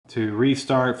to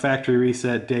restart, factory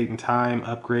reset, date and time,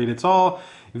 upgrade. It's all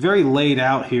very laid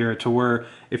out here to where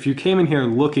if you came in here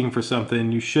looking for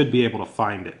something, you should be able to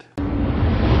find it.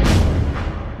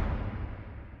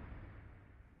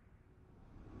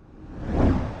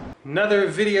 Another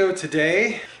video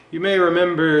today. You may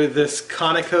remember this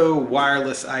Conico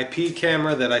Wireless IP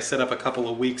camera that I set up a couple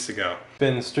of weeks ago.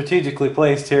 Been strategically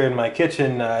placed here in my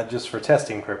kitchen just for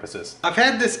testing purposes. I've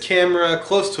had this camera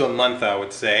close to a month, I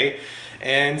would say,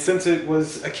 and since it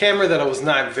was a camera that I was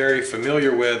not very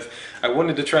familiar with, I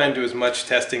wanted to try and do as much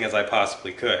testing as I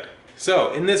possibly could.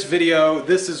 So in this video,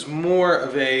 this is more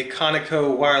of a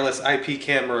Conico Wireless IP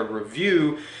camera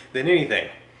review than anything.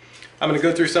 I'm going to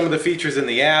go through some of the features in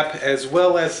the app as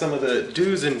well as some of the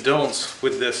do's and don'ts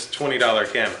with this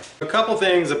 $20 camera. A couple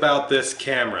things about this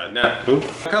camera.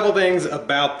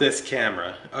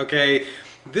 Okay,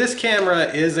 this camera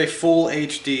is a full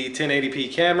HD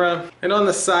 1080p camera, and on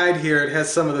the side here it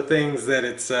has some of the things that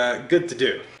it's good to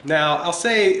do. Now I'll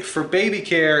say for baby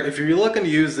care, if you're looking to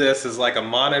use this as like a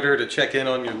monitor to check in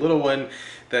on your little one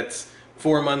that's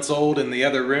 4 months old in the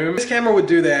other room, this camera would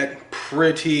do that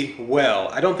pretty well.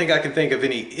 I don't think I can think of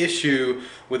any issue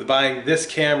with buying this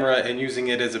camera and using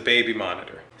it as a baby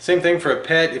monitor. Same thing for a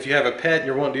pet. If you have a pet and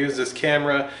you're wanting to use this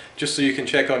camera just so you can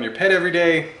check on your pet every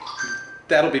day,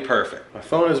 that'll be perfect. My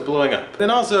phone is blowing up.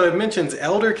 Then also it mentions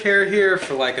elder care here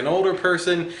for like an older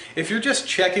person. If you're just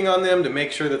checking on them to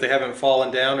make sure that they haven't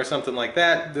fallen down or something like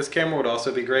that, this camera would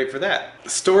also be great for that.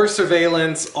 Store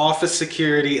surveillance, office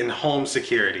security, and home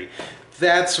security.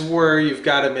 That's where you've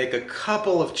got to make a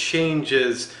couple of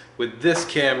changes with this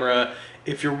camera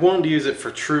if you're wanting to use it for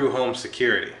true home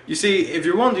security. You see, if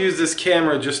you're wanting to use this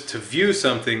camera just to view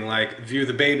something like view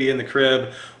the baby in the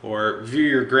crib or view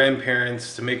your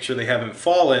grandparents to make sure they haven't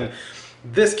fallen,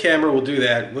 this camera will do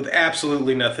that with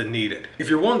absolutely nothing needed. If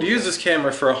you're wanting to use this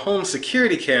camera for a home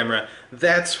security camera,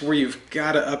 that's where you've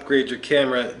got to upgrade your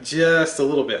camera just a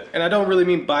little bit. And I don't really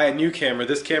mean buy a new camera.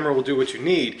 This camera will do what you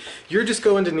need. You're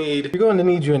going to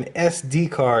need you an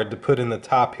SD card to put in the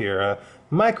top here, a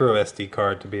micro SD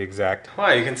card to be exact.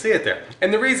 Why, you can see it there.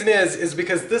 And the reason is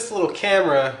because this little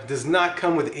camera does not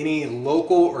come with any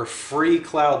local or free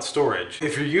cloud storage.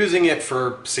 If you're using it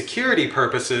for security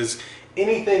purposes,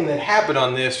 anything that happened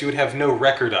on this you would have no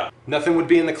record of. Nothing would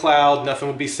be in the cloud, nothing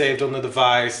would be saved on the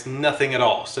device, nothing at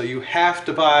all. So you have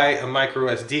to buy a micro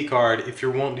SD card if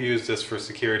you're wanting to use this for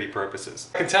security purposes.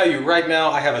 I can tell you right now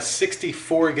I have a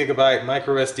 64 gigabyte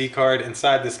micro SD card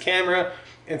inside this camera,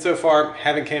 and so far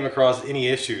haven't came across any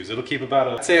issues. It'll keep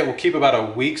I'd say it will keep about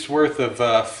a week's worth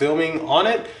of filming on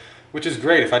it, which is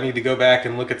great. If I need to go back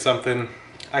and look at something,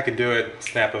 I can do it,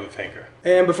 snap of a finger.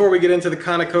 And before we get into the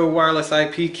Conico Wireless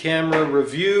IP camera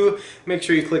review, make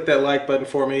sure you click that like button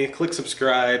for me, click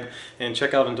subscribe, and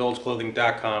check out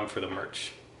indulgeclothing.com for the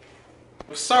merch.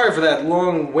 Sorry for that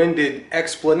long-winded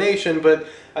explanation, but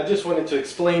I just wanted to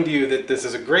explain to you that this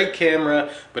is a great camera,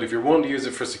 but if you're wanting to use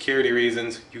it for security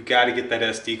reasons, you got to get that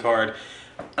SD card.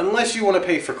 Unless you want to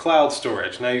pay for cloud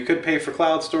storage. Now you could pay for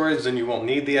cloud storage, then you won't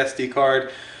need the SD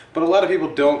card. But a lot of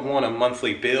people don't want a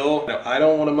monthly bill. Now, I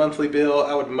don't want a monthly bill.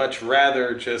 I'd much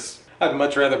rather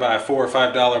buy a $4 or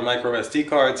 $5 micro SD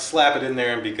card, slap it in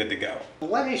there, and be good to go.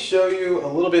 Let me show you a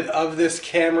little bit of this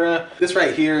camera. This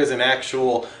right here is an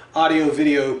actual audio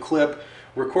video clip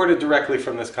recorded directly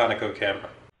from this Conico camera.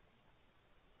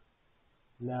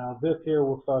 Now this here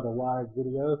will start a live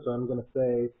video, so I'm going to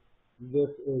say this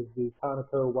is the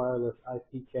Conico Wireless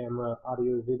IP camera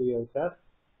audio video test.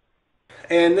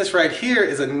 And this right here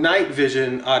is a night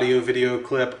vision audio video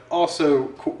clip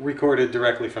also recorded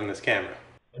directly from this camera.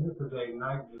 And this is a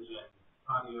night vision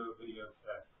audio video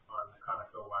test on the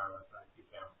Conico Wireless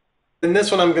IP camera. And this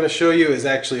one I'm going to show you is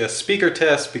actually a speaker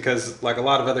test because like a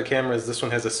lot of other cameras, this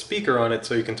one has a speaker on it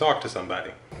so you can talk to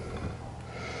somebody. This is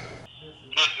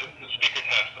the speaker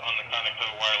test on the Conico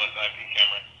Wireless IP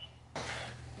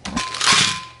camera.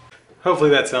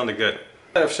 Hopefully that sounded good.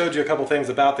 I've showed you a couple things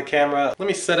about the camera. Let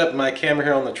me set up my camera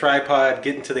here on the tripod,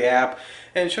 get into the app,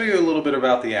 and show you a little bit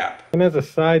about the app. And as a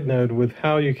side note with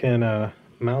how you can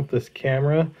mount this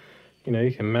camera,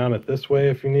 you can mount it this way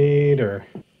if you need, or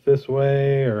this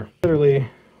way, or literally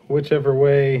whichever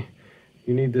way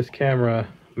you need this camera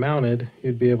mounted,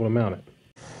 you'd be able to mount it.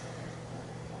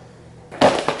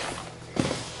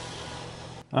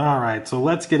 Alright, so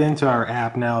let's get into our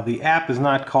app now. The app is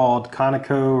not called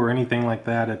Conico or anything like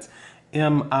that. It's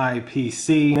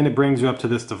MIPC, and it brings you up to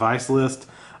this device list.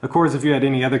 Of course, if you had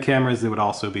any other cameras, they would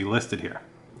also be listed here.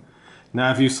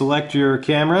 Now, if you select your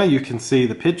camera, you can see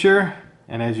the picture,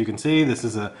 and as you can see, this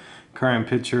is a current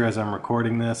picture as I'm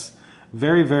recording this.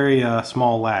 Very, very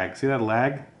small lag. See that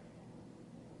lag?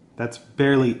 That's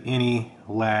barely any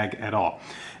lag at all.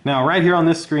 Now right here on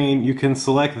this screen, you can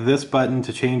select this button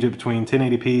to change it between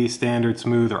 1080p, standard,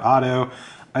 smooth, or auto.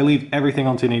 I leave everything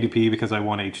on 1080p because I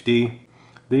want HD.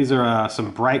 These are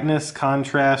some brightness,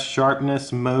 contrast,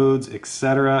 sharpness, modes,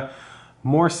 etc.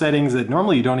 More settings that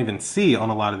normally you don't even see on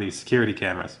a lot of these security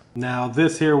cameras. Now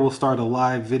this here will start a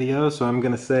live video, so I'm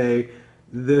going to say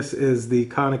this is the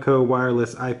Conico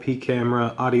Wireless IP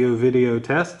Camera audio video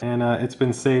test, and it's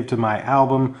been saved to my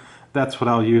album. That's what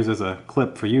I'll use as a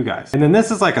clip for you guys. And then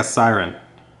this is like a siren.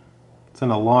 It's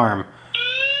an alarm.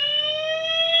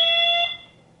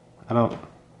 I don't know.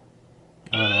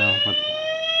 But...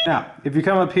 Now, if you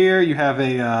come up here, you have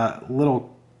a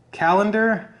little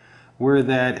calendar where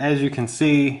that, as you can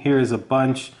see, here is a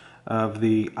bunch of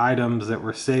the items that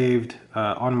were saved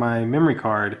on my memory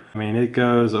card. I mean, it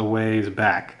goes a ways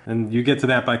back. And you get to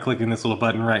that by clicking this little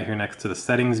button right here next to the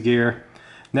settings gear.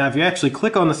 Now, if you actually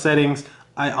click on the settings,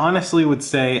 I honestly would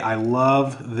say I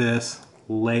love this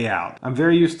layout. I'm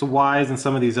very used to Wise and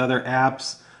some of these other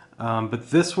apps, but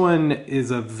this one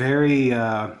is a very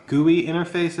GUI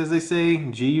interface, as they say,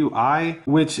 GUI,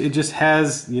 which it just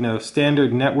has, you know,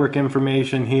 standard network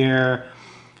information here,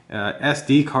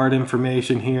 SD card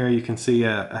information here. You can see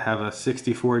I have a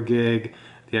 64 gig.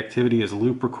 The activity is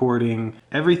loop recording.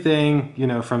 Everything, you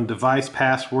know, from device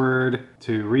password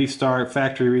to restart,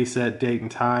 factory reset, date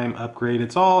and time, upgrade.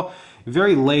 It's all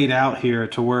very laid out here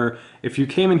to where if you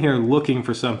came in here looking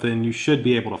for something, you should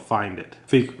be able to find it.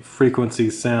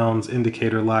 Frequencies, sounds,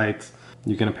 indicator lights.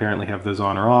 You can apparently have those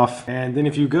on or off. And then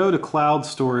if you go to cloud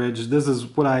storage, this is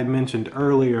what I mentioned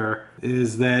earlier,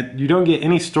 is that you don't get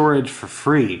any storage for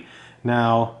free.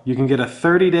 Now, you can get a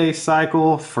 30-day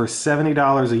cycle for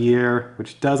 $70 a year,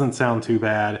 which doesn't sound too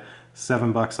bad,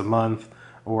 $7 a month,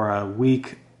 or a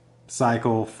week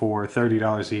cycle for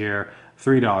 $30 a year,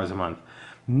 $3 a month.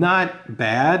 Not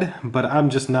bad, but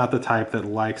I'm just not the type that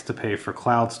likes to pay for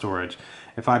cloud storage.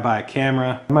 If I buy a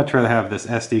camera, I'd much rather have this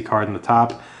SD card in the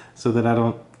top so that I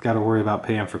don't got to worry about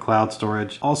paying for cloud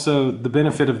storage. Also, the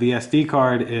benefit of the SD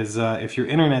card is if your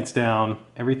internet's down,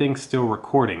 everything's still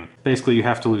recording. Basically, you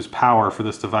have to lose power for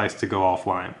this device to go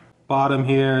offline. Bottom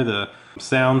here, the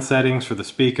sound settings for the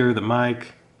speaker, the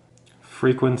mic,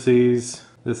 frequencies.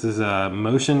 This is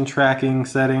motion tracking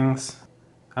settings.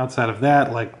 Outside of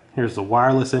that, like, here's the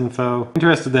wireless info.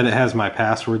 Interested that it has my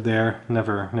password there.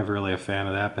 Never really a fan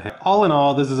of that. But all in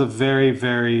all, this is a very,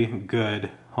 very good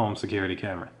home security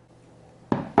camera.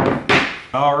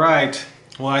 All right,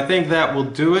 well, I think that will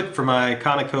do it for my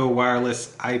Conico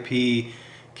Wireless IP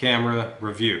camera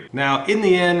review. Now, in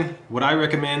the end, would I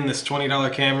recommend this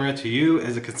 $20 camera to you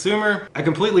as a consumer? I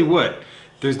completely would.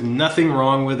 There's nothing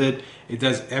wrong with it. It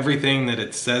does everything that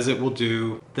it says it will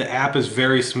do. The app is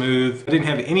very smooth. I didn't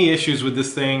have any issues with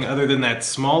this thing other than that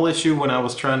small issue when I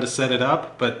was trying to set it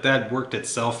up, but that worked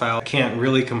itself out. I can't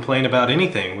really complain about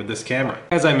anything with this camera.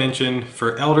 As I mentioned,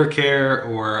 for elder care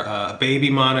or a baby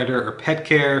monitor or pet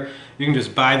care, you can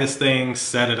just buy this thing,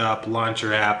 set it up, launch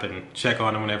your app, and check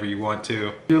on it whenever you want to.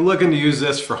 If you're looking to use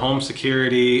this for home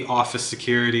security, office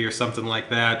security, or something like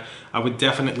that, I would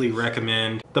definitely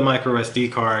recommend the micro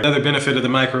SD card. Another benefit of the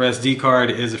micro SD card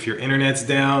is if your internet's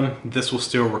down, this will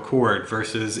still record,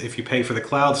 versus if you pay for the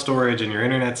cloud storage and your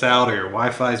internet's out or your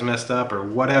Wi-Fi's messed up or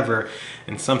whatever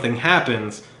and something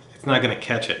happens, it's not going to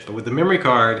catch it. But with the memory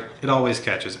card, it always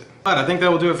catches it. But I think that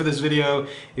will do it for this video.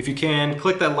 If you can,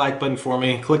 click that like button for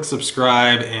me, click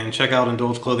subscribe, and check out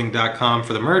indulgeclothing.com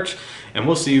for the merch, and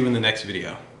we'll see you in the next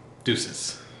video.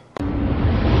 Deuces.